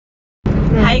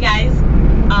Hi guys,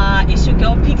 it's your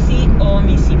girl Pixie or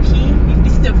Missy P. If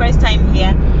this is the first time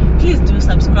here, please do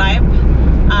subscribe.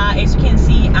 As you can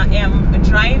see, I am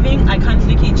driving. I can't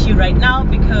look at you right now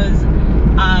because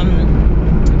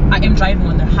I am driving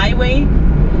on the highway.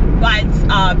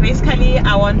 But basically,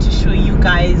 I want to show you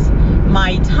guys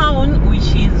my town,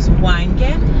 which is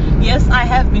Hwange. Yes, I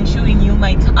have been showing you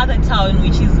my other town,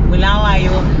 which is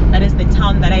Bulawayo. That is the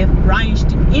town that I have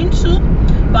branched into,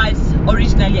 but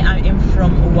originally I am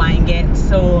from Hwange.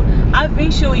 So I've been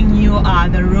showing you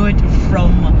the road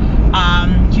from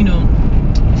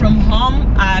from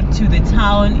home to the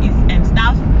town and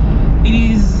stuff. It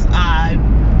is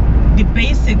the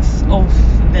basics of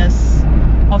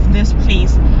this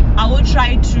place. I will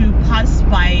try to pass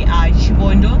by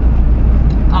Chibondo,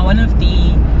 one of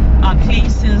the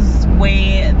places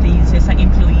where the Zesa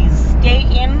employees stay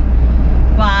in.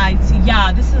 But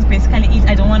yeah, this is basically it.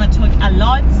 I don't want to talk a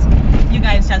lot. You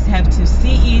guys just have to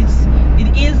see it.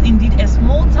 It is indeed a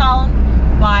small town,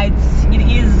 but it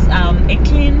is a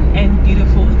clean and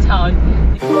beautiful town.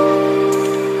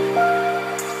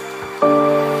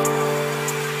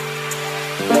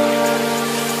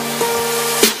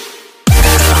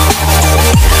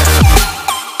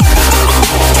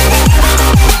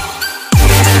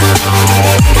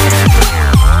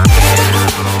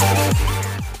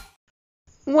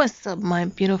 What's up, my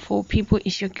beautiful people?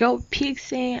 It's your girl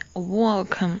Pixie.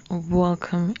 Welcome.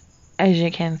 As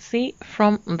you can see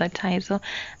from the title,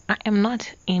 I am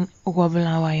not in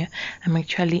Bulawayo. I'm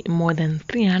actually more than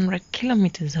 300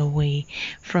 kilometers away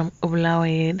from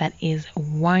Bulawayo. That is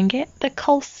Hwange, the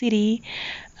coal city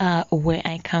where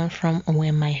I come from,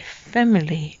 where my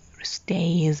family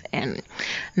stays. And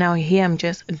now here I'm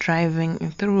just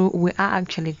driving through. We are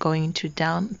actually going to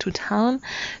town,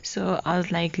 so I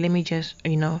was like, let me just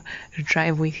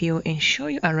drive with you and show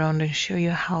you around and show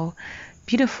you how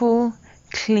beautiful,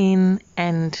 clean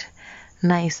and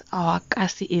nice our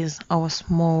kasi is, our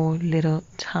small little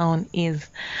town is.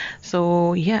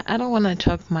 So yeah, I don't want to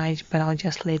talk much, but I'll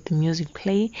just let the music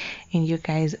play and you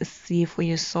guys see for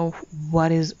yourself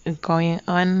what is going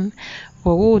on.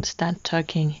 We will start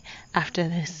talking after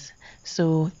this,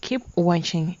 so keep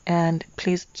watching and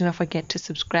please do not forget to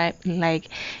subscribe, like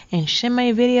and share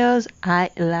my videos. I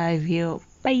love you.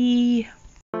 Bye.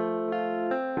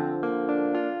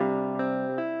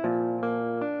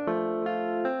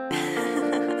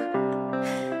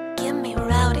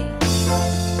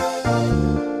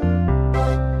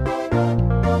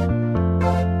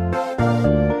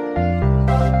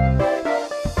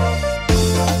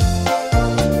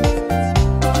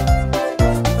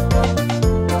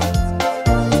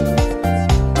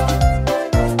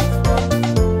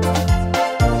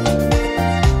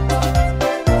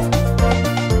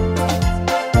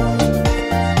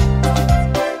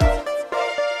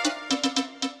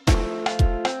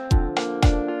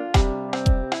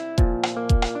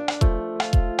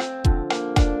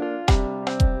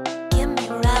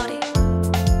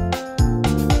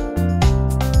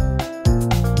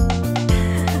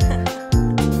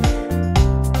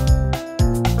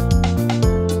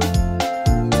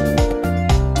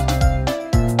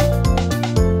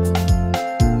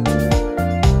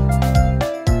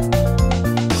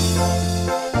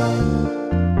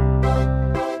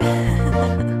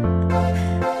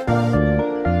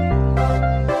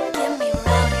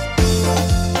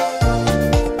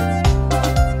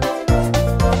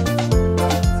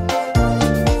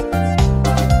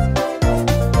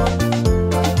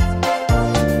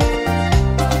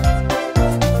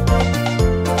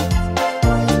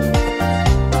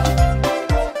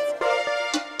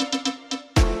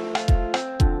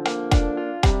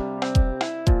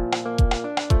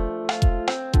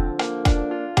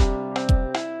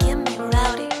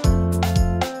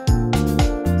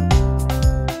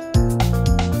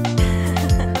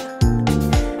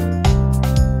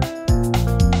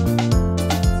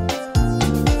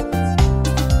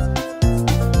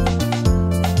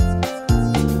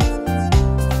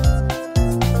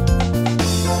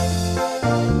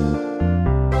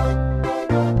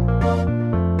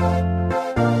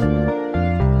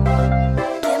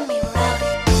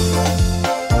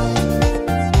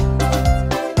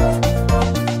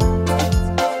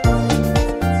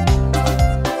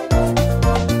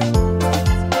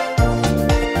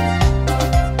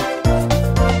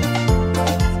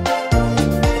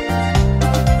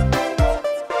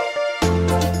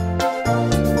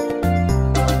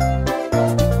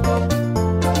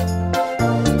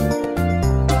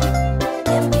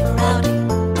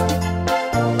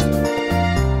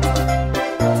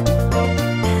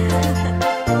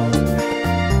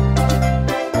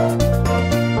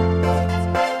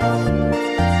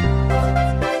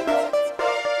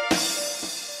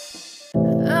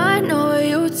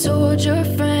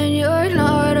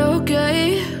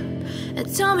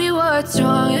 what's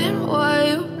wrong and why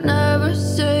you never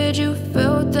said you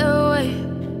felt that way.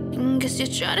 And guess you're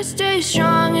trying to stay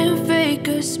strong and fake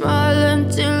a smile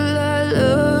until I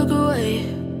look away.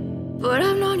 But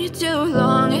I've known you too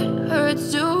long, it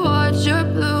hurts to watch your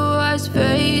blue eyes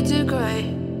fade to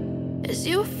gray as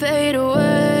you fade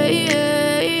away,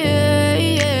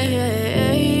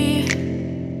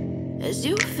 as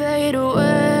you fade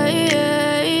away.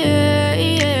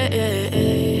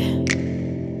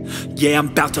 Yeah, I'm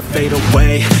about to fade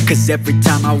away, cause every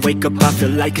time I wake up I feel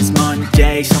like it's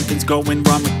Monday. Something's going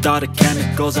wrong with all the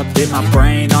chemicals up in my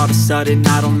brain. All of a sudden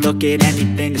I don't look at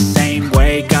anything the same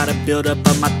way. Gotta build up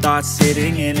of my thoughts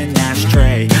sitting in an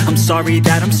ashtray. I'm sorry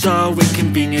that I'm so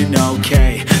inconvenient,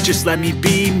 okay. Just let me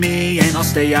be me and I'll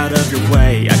stay out of your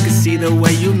way. I can see the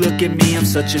way you look at me, I'm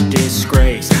such a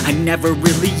disgrace. I never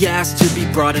really asked to be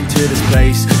brought into this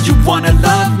place. You wanna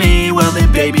love me? Well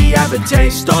then baby have a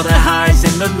taste. All the highs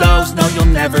and the lows, no, you'll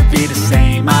never be the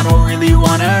same. I don't really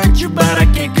wanna hurt you, but I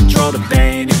can't control the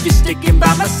pain. If you're sticking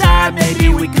by my side, maybe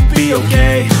we could be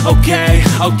okay.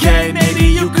 Okay, maybe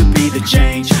you could be the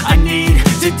change I need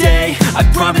today. I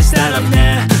promise that I've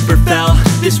never felt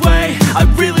this way. I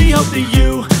really hope that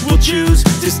you will choose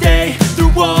to stay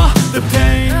through all the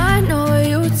pain. I know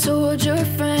you told your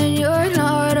friend you're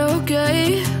not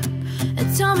okay,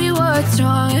 and tell me what's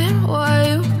wrong and why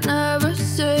you never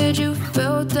said you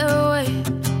felt that way.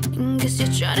 Guess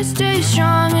you're trying to stay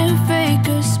strong and fake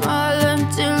a smile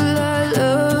until I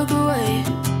look away.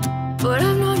 But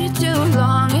I've known you too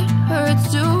long, it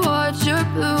hurts to watch your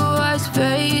blue eyes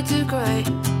fade to gray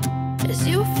as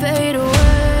you fade away,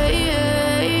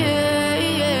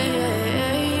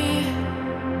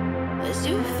 as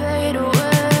you fade away,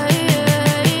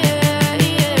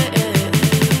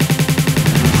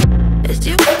 as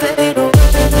you fade away.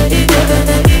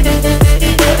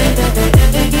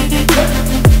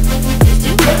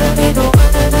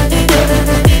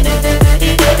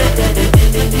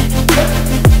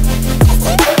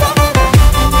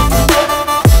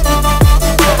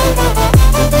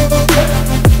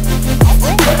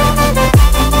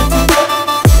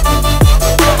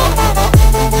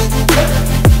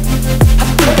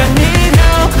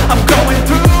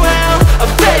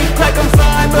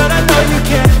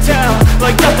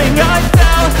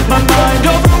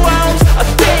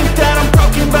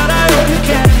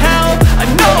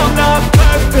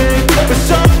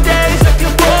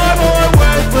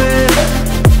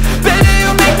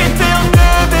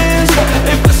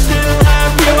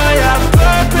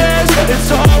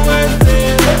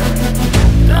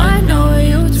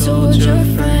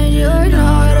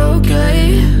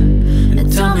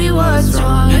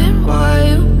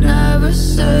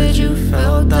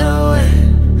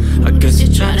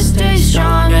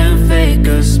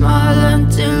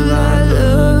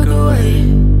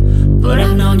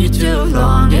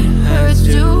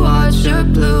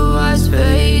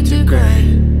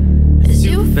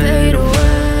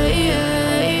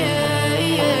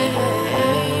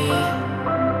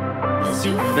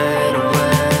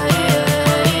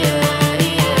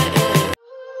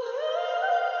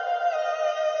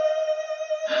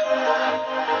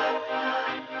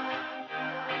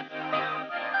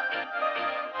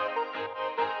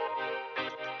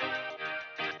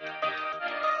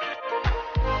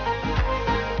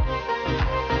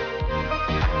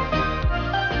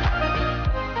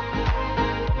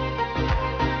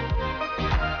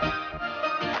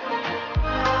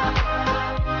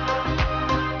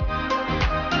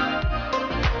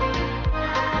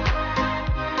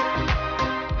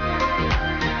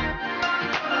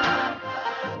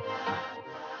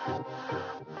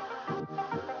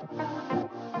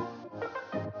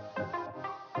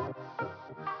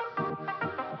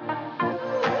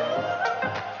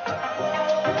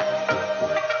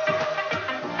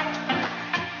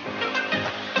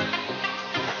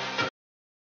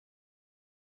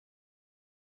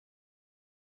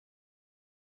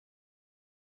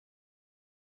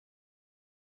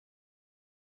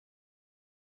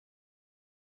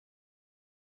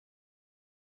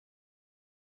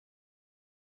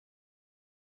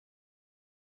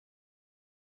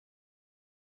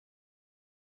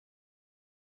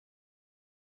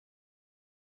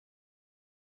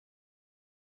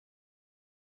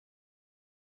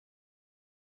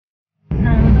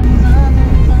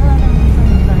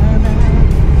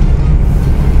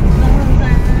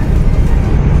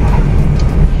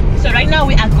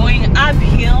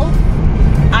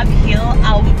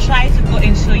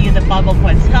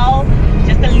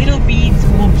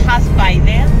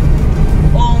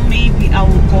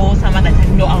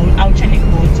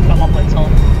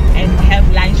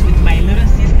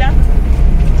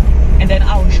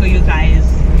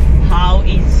 how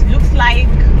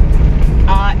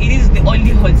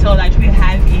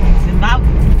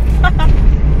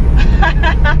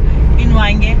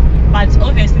Hwange, but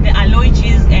obviously there are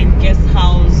lodges and guest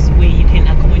house where you can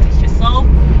accommodate yourself,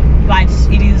 but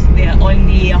it is the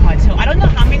only hotel. I don't know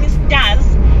how many stars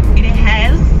it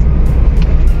has,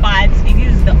 but it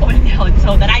is the only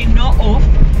hotel that I know of.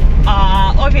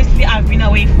 Obviously I've been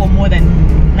away for more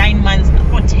than 9 months,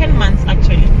 for 10 months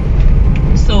actually,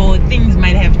 so things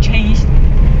might have changed,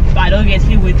 but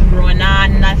obviously with Rona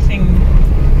nothing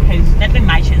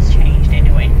much has changed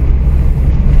anyway.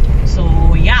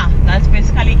 So yeah, that's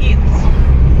basically it.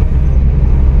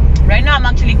 Right now I'm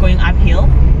actually going uphill.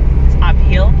 It's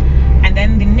uphill, and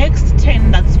then the next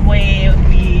 10, that's where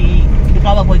the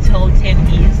Baba Hotel 10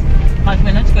 is, but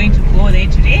we're not going to go there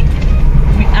today.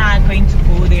 We are going to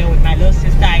go there with my little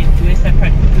sister and do a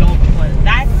separate vlog for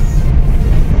that.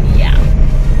 Yeah.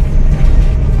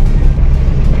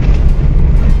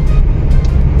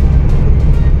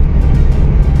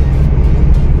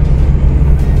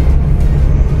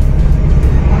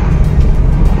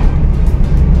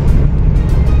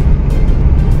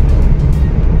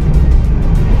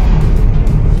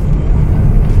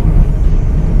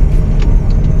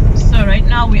 So right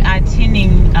now we are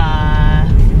taking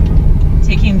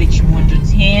the Chibondo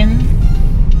 10.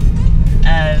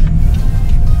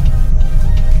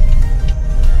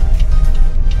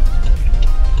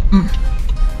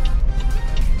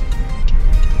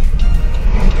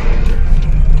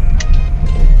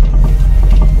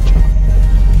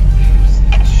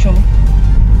 Sure.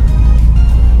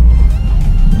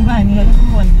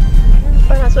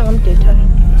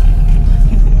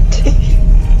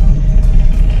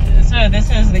 So this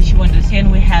is the Chibondo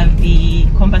 10. We have the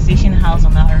conversation house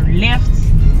on our left,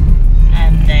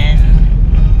 and then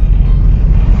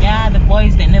yeah, the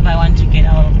boys, they never want to get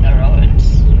out of the road.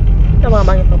 It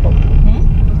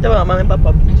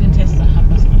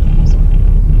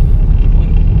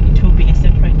will be a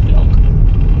separate vlog.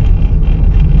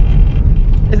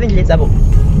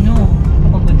 No,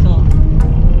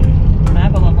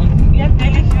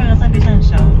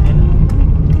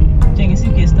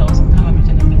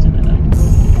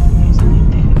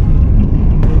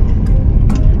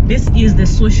 this is the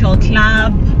social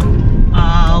club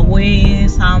where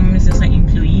some Zesa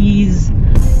employees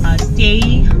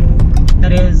stay.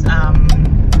 That is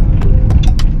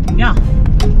yeah,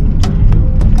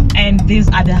 and these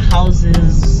are the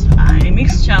houses, a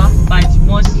mixture, but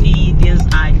mostly these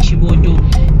are Chibondo.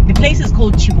 The place is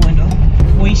called Chibondo,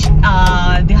 which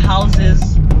are the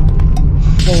houses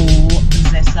for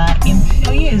Zesa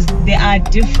employees. There are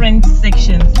different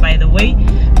sections, by the way,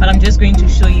 but I'm just going to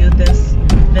show you this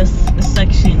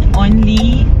section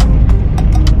only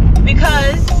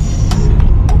because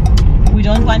we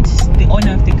don't want the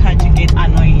owner of the car to get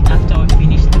annoyed after we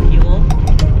finish the fuel,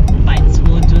 but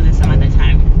we'll do this some other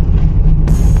time.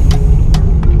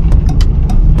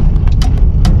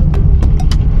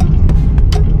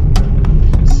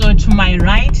 So to my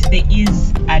right there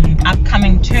is an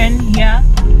upcoming turn here,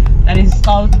 that is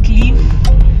South Cliff.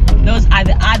 Those are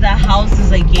the other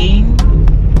houses again.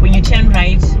 When you turn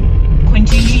right,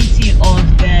 continuity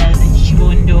of the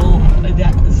Chibondo, the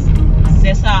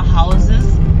Zesa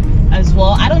houses as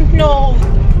well. I don't know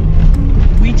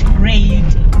which grade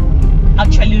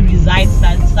actually resides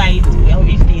that side, or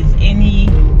if there's any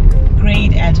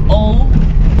grade at all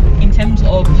in terms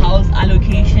of house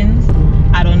allocations.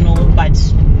 I don't know, but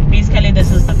basically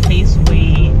this is the place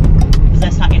where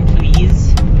Zesa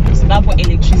employees, Zimbabwe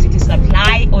Electricity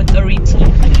Supply Authority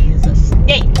employees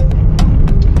stay,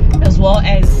 as well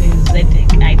as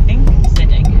ZEC, I think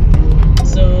ZEC.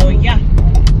 So yeah,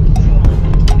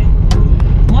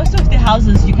 most of the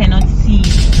houses you cannot see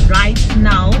right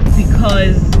now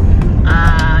because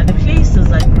the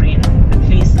places are green. The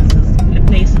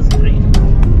place is green.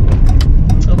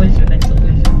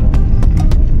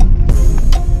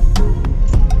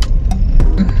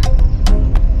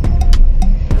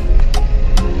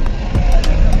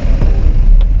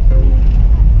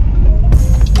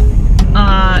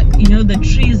 You know, the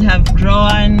trees have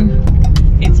grown,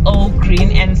 it's all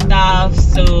green and stuff,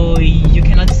 so you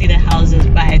cannot see the houses,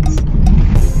 but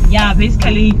yeah,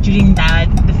 basically during that,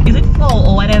 is it fall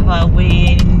or whatever,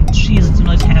 when trees do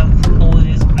not have all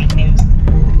these green leaves,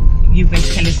 you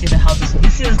basically see the houses.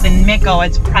 This is the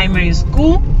Megawatts Primary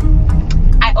School.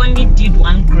 I only did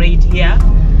one grade here,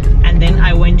 and then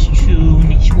I went to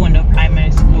Chibondo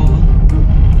Primary School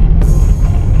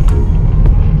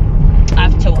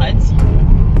afterwards.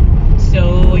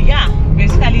 So yeah,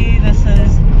 basically this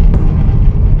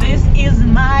is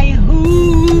my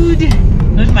hood.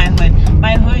 Not my hood,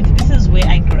 my hood. This is where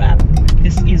I grew up.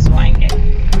 This is Hwange.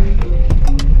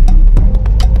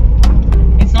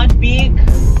 It's not big,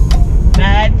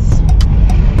 but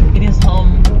it is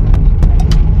home.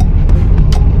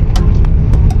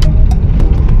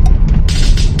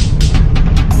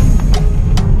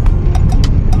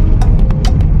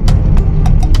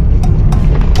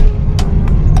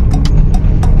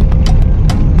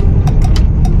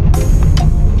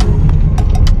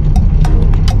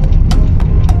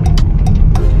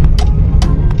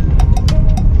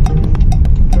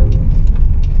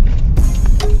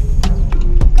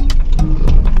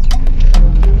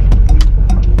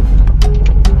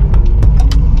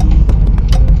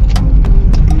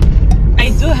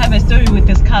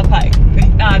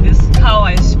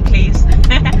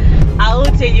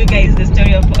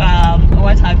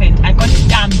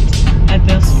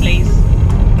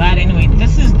 But anyway,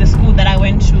 this is the school that I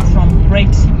went to from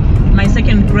my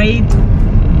second grade.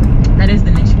 That is the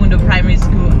Nchifundo Primary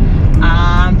School.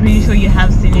 I'm pretty sure you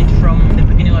have seen it from the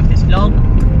beginning of this vlog.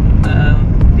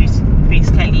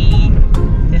 Basically,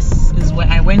 this is where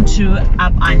I went to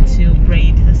up until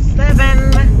grade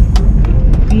 7.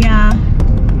 Yeah.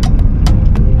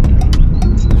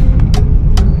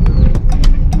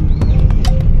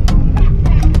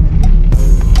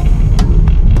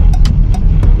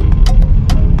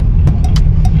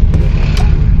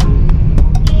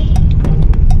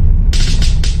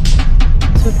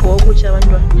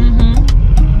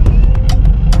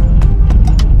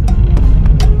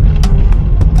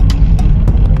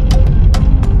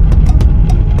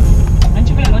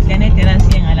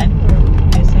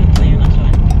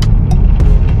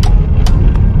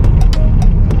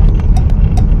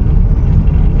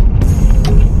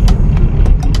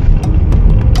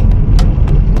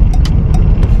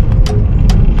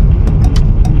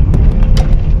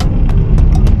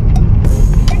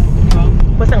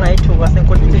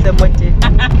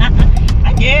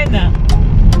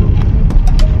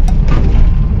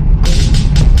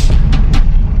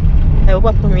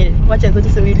 Watch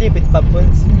and so we live with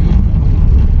baboons.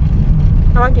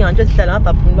 I want to just tell them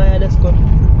baboon by let's go.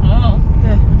 Oh.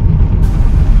 Yeah.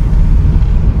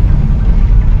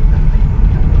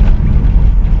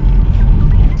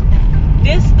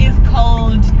 This is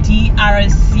called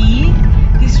DRC.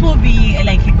 This will be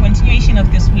like a continuation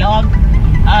of this vlog.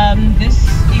 This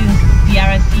is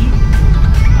DRC.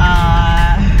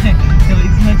 No,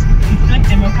 it's not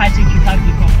Democratic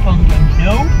Republic of Congo.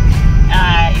 No.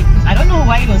 I don't know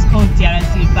why it was called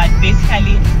DRC, but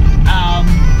basically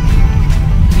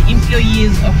the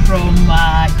employees are from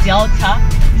Delta.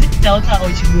 Is it Delta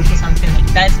or Chibuti or something like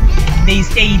that? They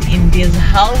stayed in these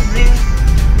houses,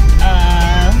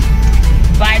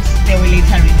 but they were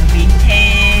later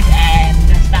renovated and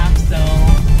stuff. So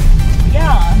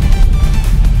yeah,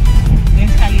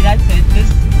 basically that's it.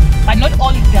 But not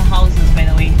all of the houses, by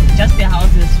the way. Just the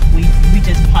houses we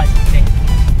just passed there.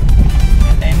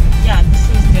 And then yeah, this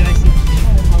is the rest of the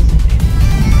houses there.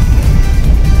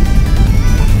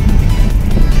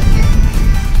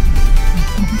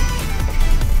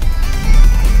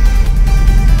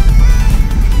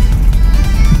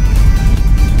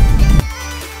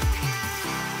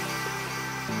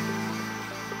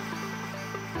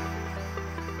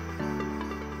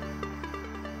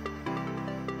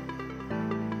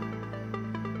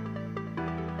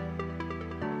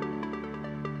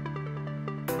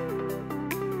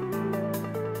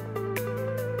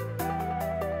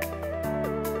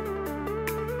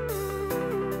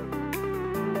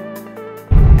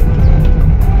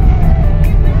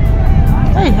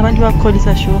 What do I call this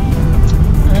a show?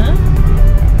 Huh?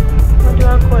 What do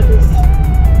I call this?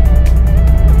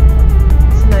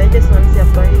 So now I just want to see a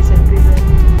Paris in prison.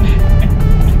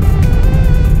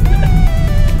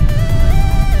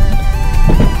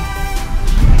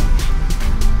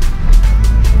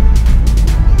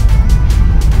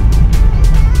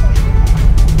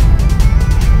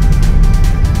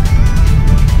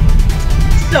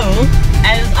 So,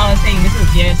 as I was saying, this is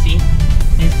DRC.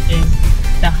 This is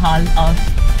the hall of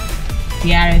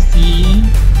DRC.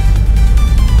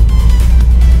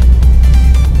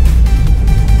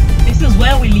 This is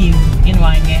where we live in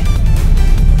Hwange.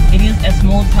 It is a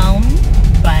small town,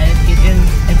 but it is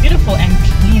a beautiful and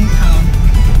clean town.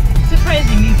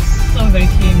 Surprisingly, it's so very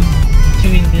clean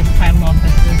during this time of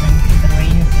the season, the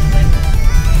rainy season.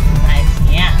 But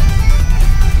yeah,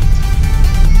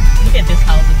 look at this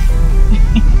house.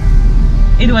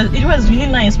 It was really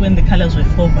nice when the colors were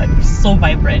so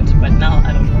vibrant, but now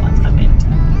I don't know what happened.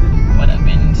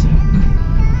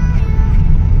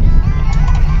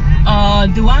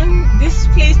 This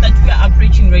place that we are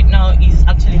approaching right now is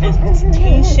actually the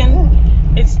extension.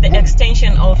 It's the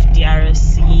extension of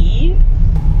DRC.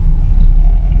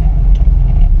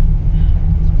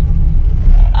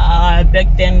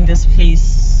 Back then, this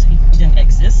place didn't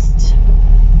exist.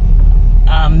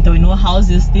 There were no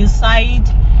houses this side,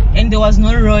 and there was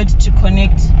no road to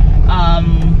connect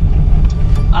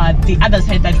the other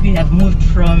side that we have moved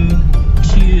from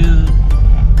to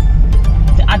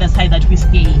the other side that we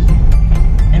stay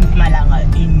in Empumalanga.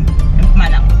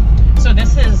 So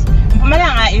this is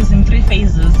Empumalanga is in 3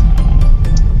 phases.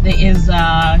 There is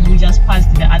we just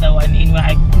passed the other one in where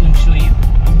I couldn't show you.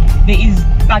 There is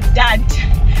Baghdad.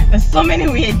 There's so many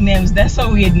weird names. There's so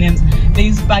weird names. There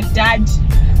is Baghdad.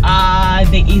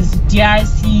 There is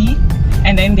DRC,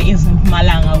 and then there is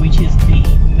Empumalanga, which is the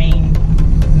main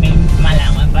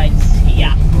Empumalanga. But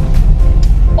yeah,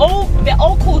 they're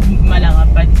all called Empumalanga,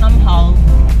 but somehow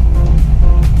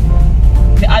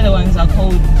the other ones are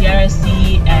called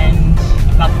DRC and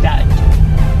Baghdad.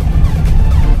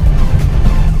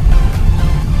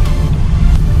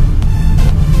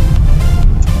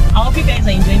 I hope you guys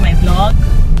are enjoying my vlog.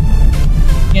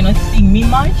 You're not seeing me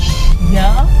much,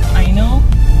 yeah, I know,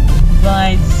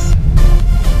 but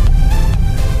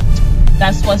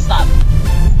that's what's up.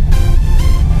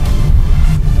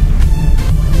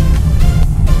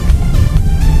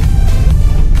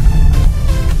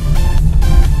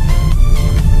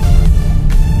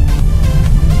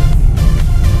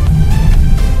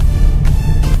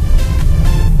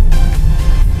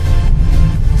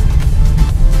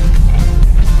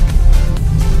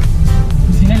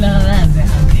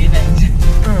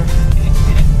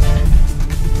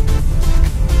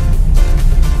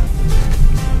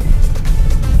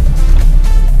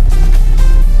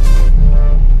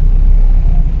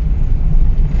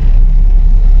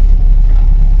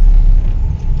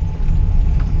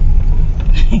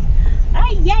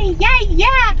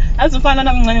 Asifana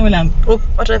namncane welami. Oh,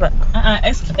 what driver?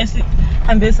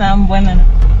 Hambe sambona.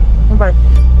 Ubani?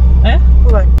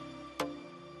 Ubani?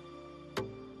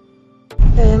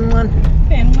 Mncane.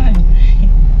 Mncane.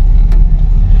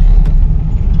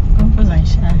 Kompoza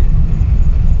ngisha.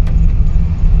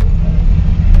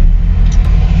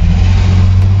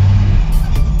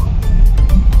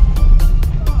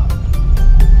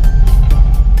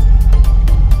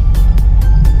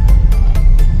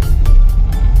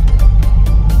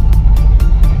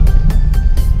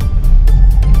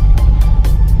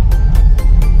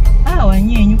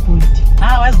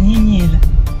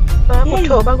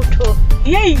 Bakuthoba.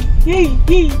 Yay.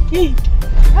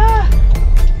 Ah.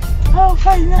 Oh,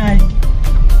 finally.